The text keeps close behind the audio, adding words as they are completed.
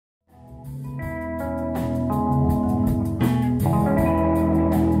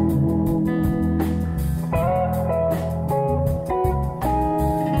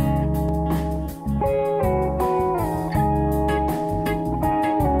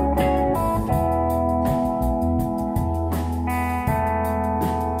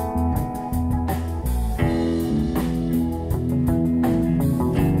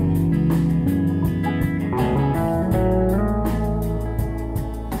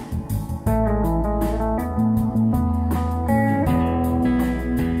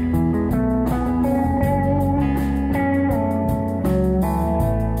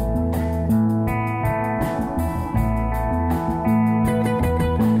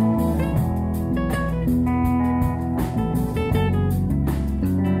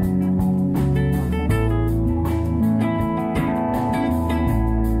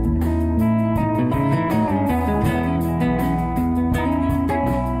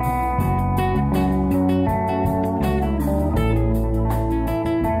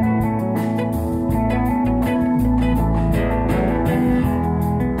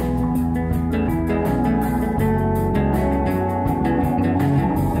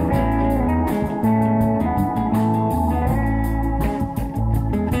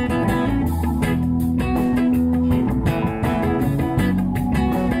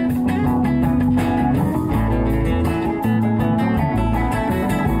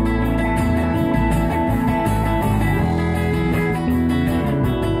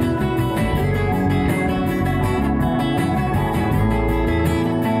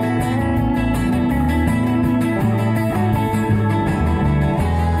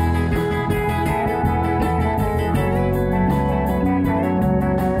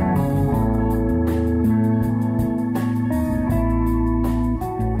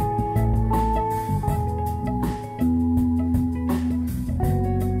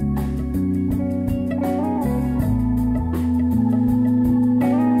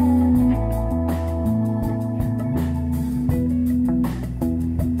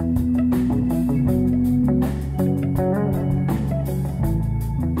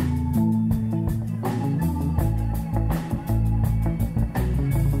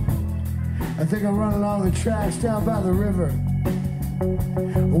think I run along the tracks down by the river.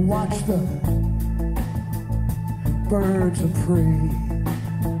 Watch the birds of prey.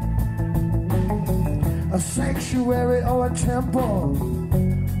 A sanctuary or a temple,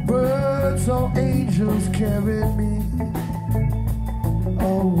 birds or angels carry me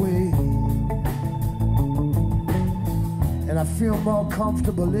away. And I feel more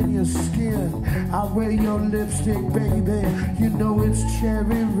comfortable in your skin. I wear your lipstick, baby, you know it's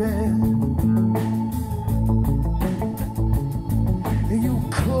cherry red. You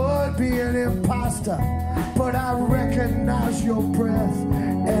could be an imposter, but I recognize your breath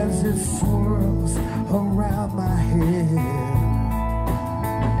as it swirls around my head.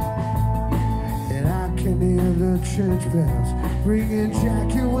 And I can hear the church bells ringing.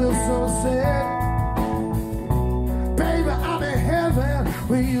 Jackie Wilson said, baby, I'm in heaven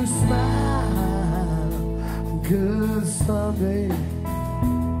when you smile. Good Sunday,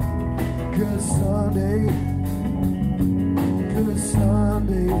 good Sunday, good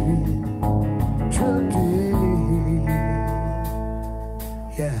Sunday, today.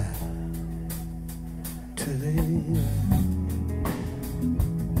 Yeah, today.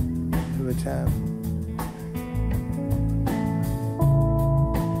 Every time.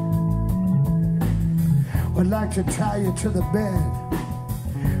 I'd like to tie you to the bed,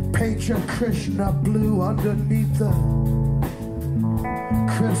 paint your Krishna blue underneath the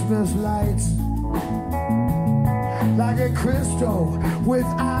Christmas lights, like a crystal with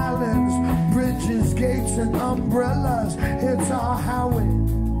islands, bridges, gates, and umbrellas. It's our highway,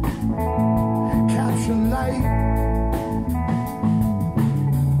 capture light,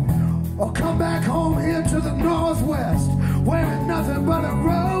 or come back home here to the Northwest, wearing nothing but a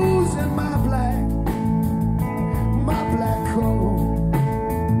rose in my black coat.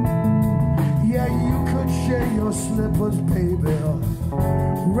 Yeah, you could share your slippers, baby, or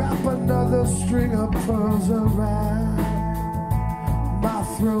wrap another string of pearls around my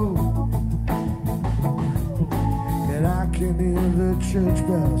throat. And I can hear the church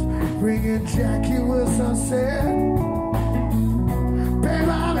bells ringing. Jackie Wilson said, baby,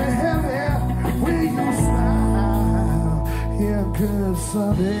 I'm in heaven when you smile. Yeah, good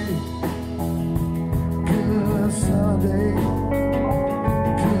Sunday, good Sunday,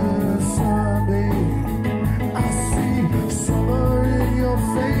 good Sunday. I see summer in your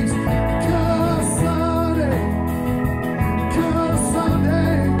face. Good Sunday, good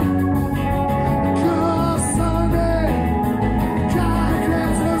Sunday, good Sunday. God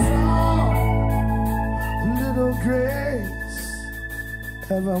grants us all little grace.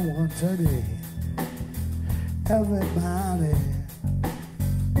 Everyone today, everybody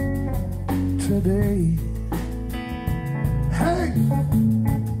today. Hey,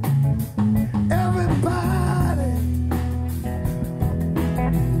 everybody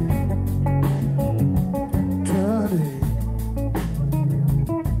today.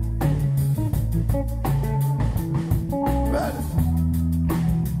 Ready?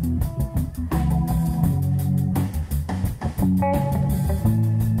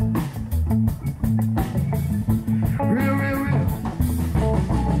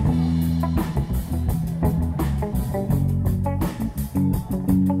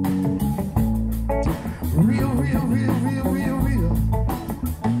 Real, real, real.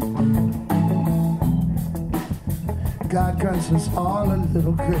 God grants us all a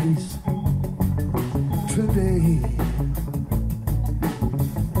little grace today.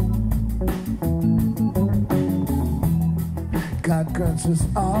 God grants us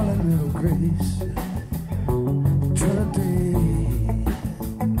all a little grace today.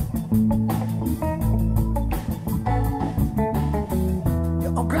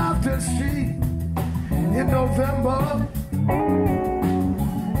 On Grafton Street in November,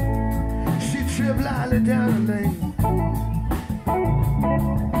 she tripped lightly down the lane.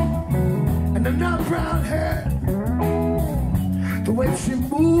 And the nut brown hair, the way she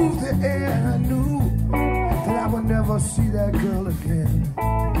moved the air, I knew that I would never see that girl again.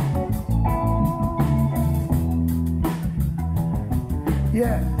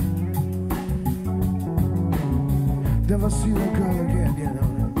 Yeah, never see that girl again, you know.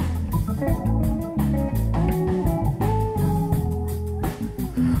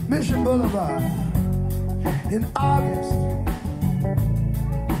 Mission Boulevard in August.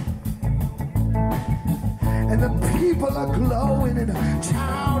 And the people are glowing, and the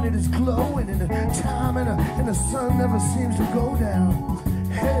town it is glowing, and the time and the sun never seems to go down.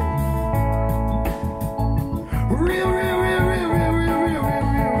 Hey, real, real, real, real, real, real, real, real,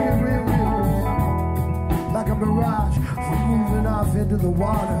 real, real, real, real, like a mirage moving off into the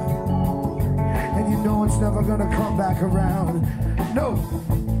water, and you know it's never gonna come back around. No.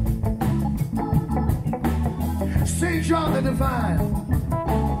 St. John the Divine.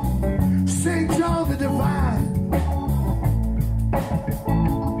 St. John the Divine.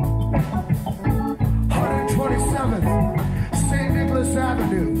 127th, St. Nicholas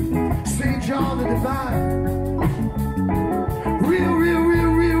Avenue. St. John the Divine. Real, real,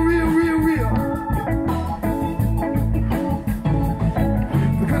 real, real, real, real, real.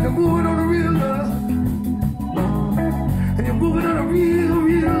 Because you're moving on a real love. And you're moving on a real,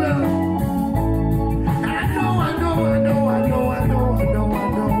 real love. And I know.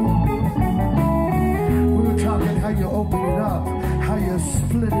 We were talking how you open it up, how you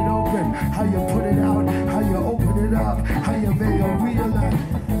split it open, how you put it out, how you open it up, how you make a real life.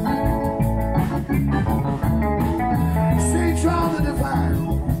 St. John the Divine,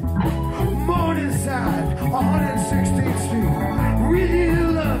 Morningside, 116th Street,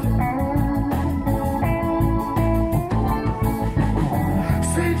 real love.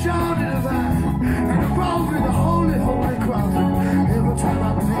 St. John the Divine, and above in the holy, holy crowd. Every time I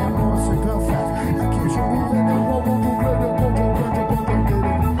play a more simple fast, I keep you moving and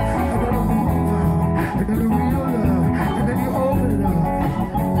and then the real love, and then you open it up.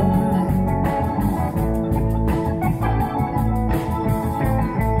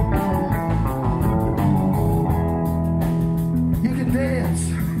 You can dance.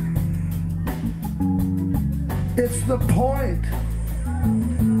 It's the point.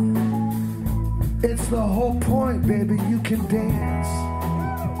 It's the whole point, baby. You can dance.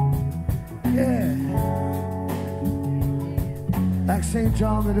 Yeah. Like St.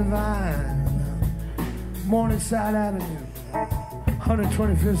 John the Divine. Morningside Avenue,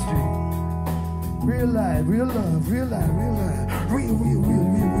 125th Street. Real life, real love, real life, real life. Real, real, real,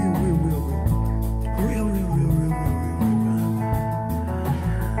 real, real, real, real, real. Real, real, real, real, real,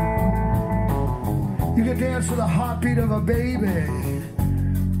 real. You can dance to the heartbeat of a baby.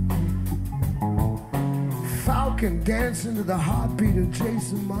 Falcon dancing to the heartbeat of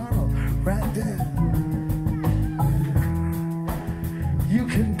Jason Morrow, right there. You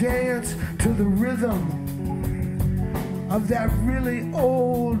can dance to the rhythm of that really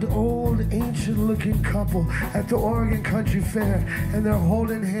old, ancient-looking couple at the Oregon Country Fair, and they're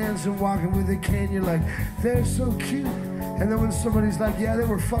holding hands and walking with a cane. You're like, they're so cute. And then when somebody's like, yeah, they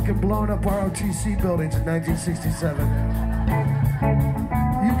were fucking blowing up ROTC buildings in 1967.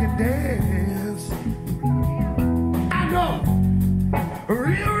 You can dance. I know.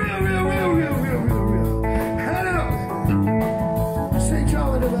 Real, real, real, real, real, real, real, real. Hello. St.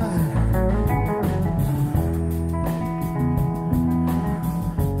 John the Divine.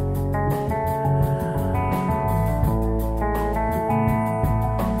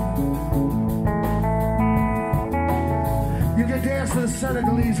 To the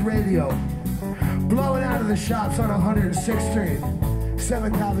Senegalese radio, blowing out of the shops on 106th Street,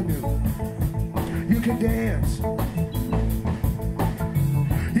 7th Avenue. You can dance.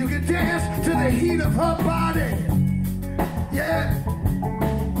 You can dance to the heat of her body. Yeah.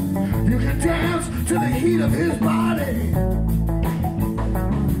 You can dance to the heat of his body.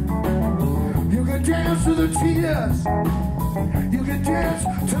 You can dance to the tears. You can dance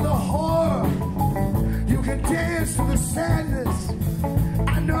to the horror. You can dance to the sadness.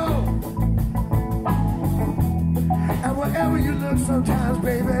 I know. And wherever you look sometimes,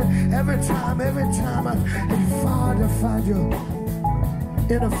 baby, every time, it's hard to find your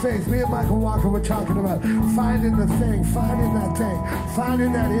inner faith. Me and Michael Walker were talking about finding the thing, finding that thing,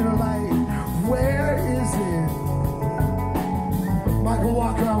 finding that inner light. Where is it? Michael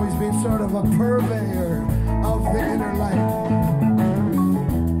Walker always been sort of a purveyor of the inner light.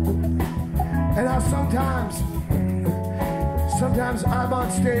 And now sometimes I'm on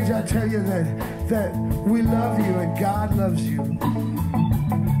stage, I tell you that we love you and God loves you.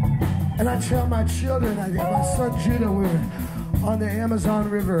 And I tell my children, my son Judah, we were on the Amazon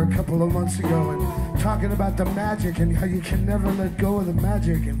River a couple of months ago and talking about the magic and how you can never let go of the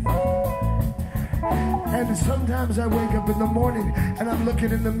magic. And sometimes I wake up in the morning and I'm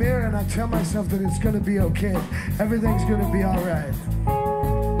looking in the mirror and I tell myself that it's going to be okay. Everything's going to be all right.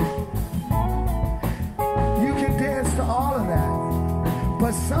 You can dance to all of that.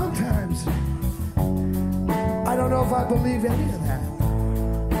 But sometimes I don't know if I believe any of that.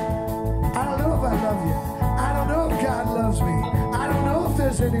 I don't know if I love you. I don't know if God loves me. I don't know if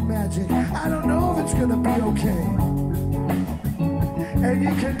there's any magic. I don't know if it's going to be okay. And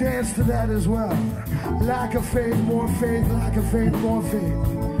you can dance to that as well. Lack of faith, more faith, lack of faith, more faith.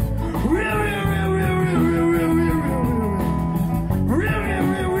 Real, real, real, real, real, real, real, real, real, real,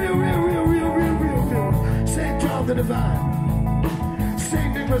 real, real, real, real, real, real, real, real. St. John the Divine,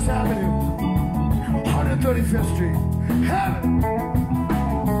 St. Nicholas Avenue, 135th Street. Heaven.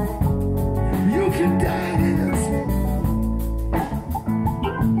 You can dance.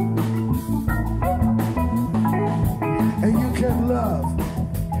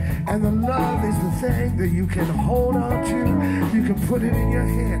 And the love is the thing that you can hold on to. You can put it in your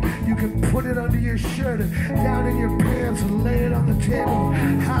hand. You can put it under your shirt and down in your pants and lay it on the table.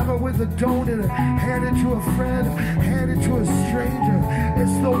 Have it with a donut. Hand it to a friend. Hand it to a stranger.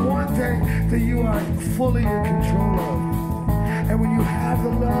 It's the one thing that you are fully in control of. And when you have the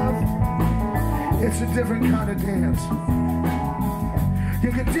love, it's a different kind of dance.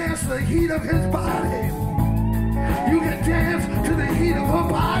 You can dance to the heat of his body. You can dance to the heat of her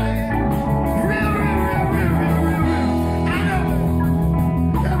body. Real, real, real, real, real, real, real. I know.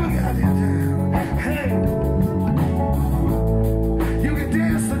 Never got it down. Hey. You can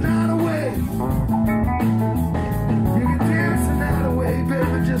dance the night away. You can dance the night away,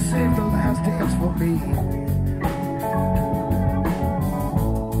 baby. Just save the last dance for me.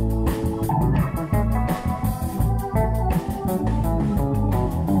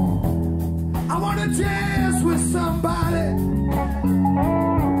 I wanna dance with somebody.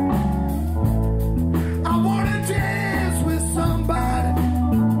 I wanna dance with somebody.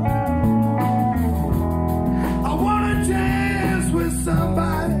 I wanna dance with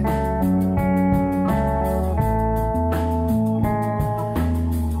somebody.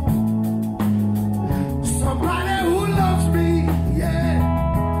 Somebody who loves me, yeah,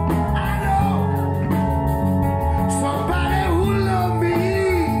 I know. Somebody who loves me.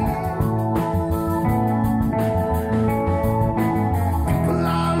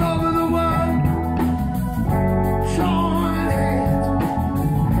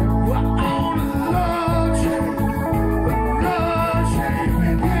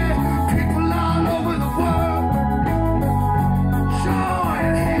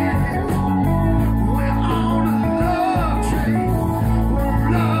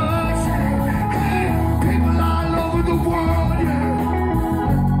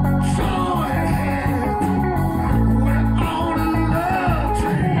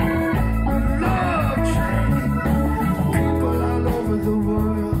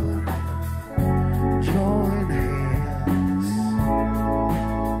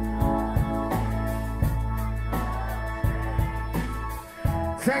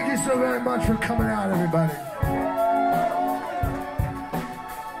 Thank you so very much for coming out, everybody.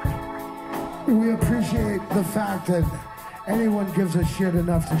 We appreciate the fact that anyone gives a shit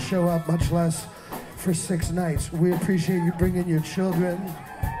enough to show up, much less for 6 nights. We appreciate you bringing your children.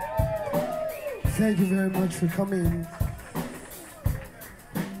 Thank you very much for coming.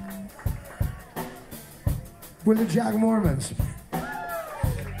 We're the Jack Mormons.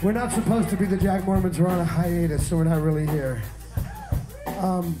 We're not supposed to be the Jack Mormons. We're on a hiatus, so we're not really here.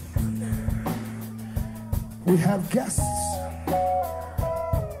 We have guests.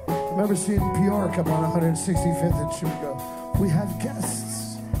 Remember seeing Bjork up on 165th and she would go, we have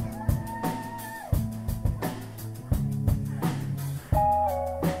guests.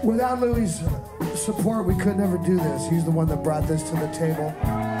 Without Louie's support, we could never do this. He's the one that brought this to the table.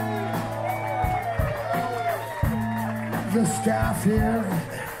 The staff here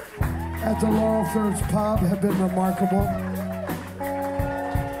at the Laurel Thirds Pub have been remarkable.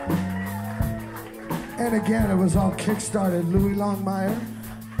 And again, it was all kick-started. Louis Longmire.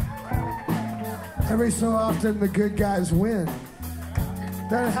 Every so often, the good guys win.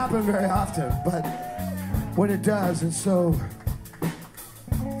 Doesn't happen very often, but when it does, it's so...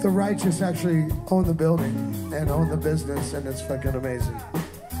 The righteous actually own the building and own the business, and it's fucking amazing.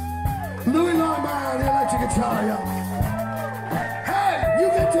 Louis Longmire on the electric guitar, y'all. Hey, you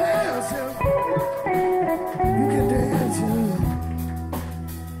can dance, yo. You can dance, yo.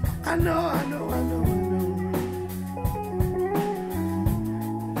 I know.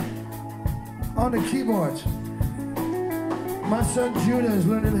 On the keyboards, my son Judah is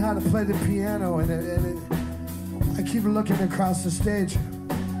learning how to play the piano, and I keep looking across the stage.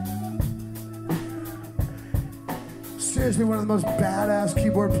 Seriously, one of the most badass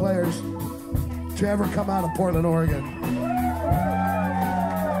keyboard players to ever come out of Portland, Oregon.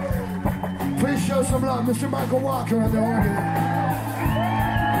 Please show some love, Mr. Michael Walker on the organ.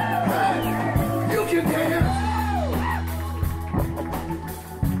 Hey, you can dance.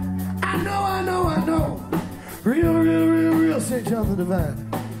 I know. Real St. John the Divine.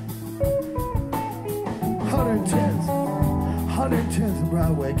 110th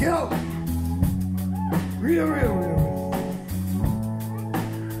Broadway. Get out. Real.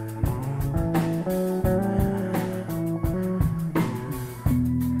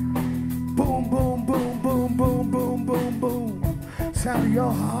 Boom, boom, boom, boom, boom, boom, boom, boom. Sound of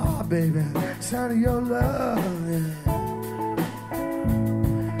your heart, baby. Sound of your love, yeah.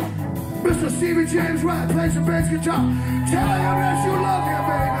 Mr. Stevie James Wright plays the bass guitar. Tell him that you love him,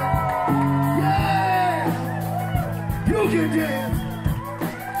 baby. Yeah! You can dance.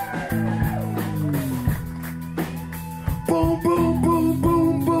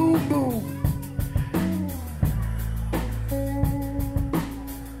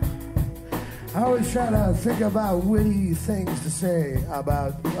 trying to think about witty things to say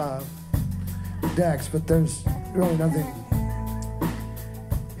about Dex, but there's really nothing.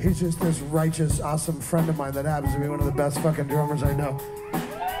 He's just this righteous, awesome friend of mine that happens to be one of the best fucking drummers I know.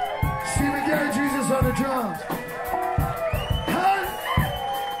 Stephen Gary Jesus on the drums. Huh?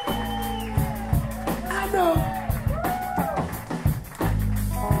 I know.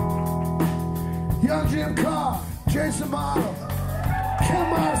 Young Jim Carr, Jason Model, Kim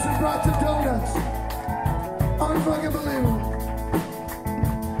Morrison brought the donuts. Unfucking believable.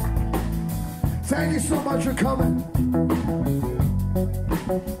 Thank you so much for coming.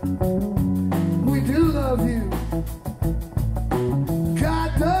 We do love you.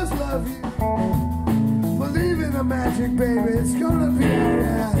 God does love you. Believe in the magic, baby. It's gonna be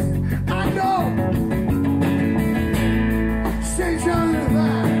alright. I know. St. John the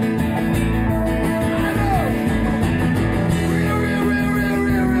Divine.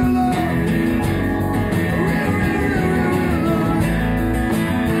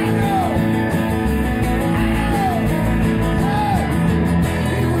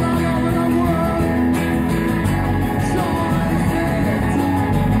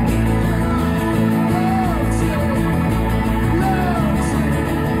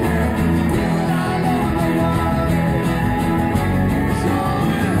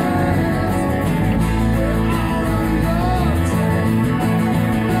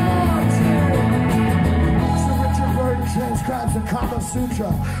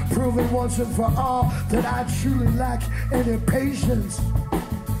 Sutra, proving once and for all that I truly lack any patience.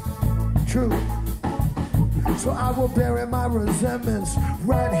 True. So I will bury my resentments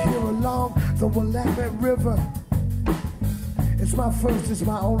right here along the Willamette River. It's my first, it's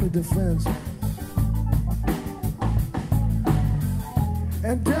my only defense.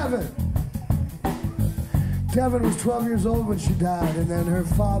 And Devin was 12 years old when she died, and then her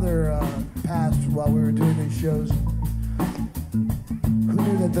father passed while we were doing these shows. Who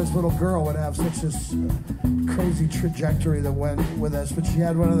knew that this little girl would have such this crazy trajectory that went with us? But she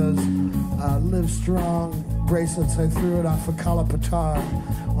had one of those Live Strong bracelets. I threw it off of Kalapatar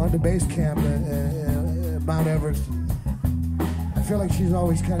onto base camp at Mount Everest. I feel like she's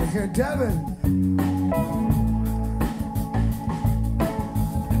always kind of here. Devin!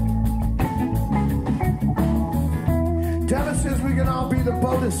 Devin says we can all be the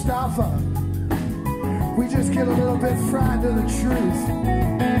Bodhisattva. We just get a little bit fried to the truth.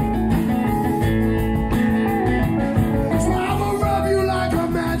 So I will rub you like a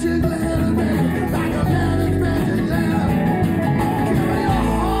magic lamp, baby, like a magic lamp. Give me your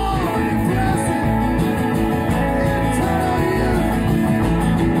heart and bless it. And tell you,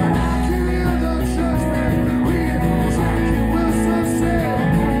 when I give you the judgment, we Jackie Wilson said,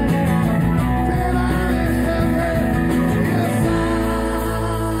 babe, I'm in heaven if I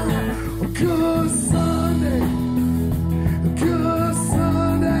could.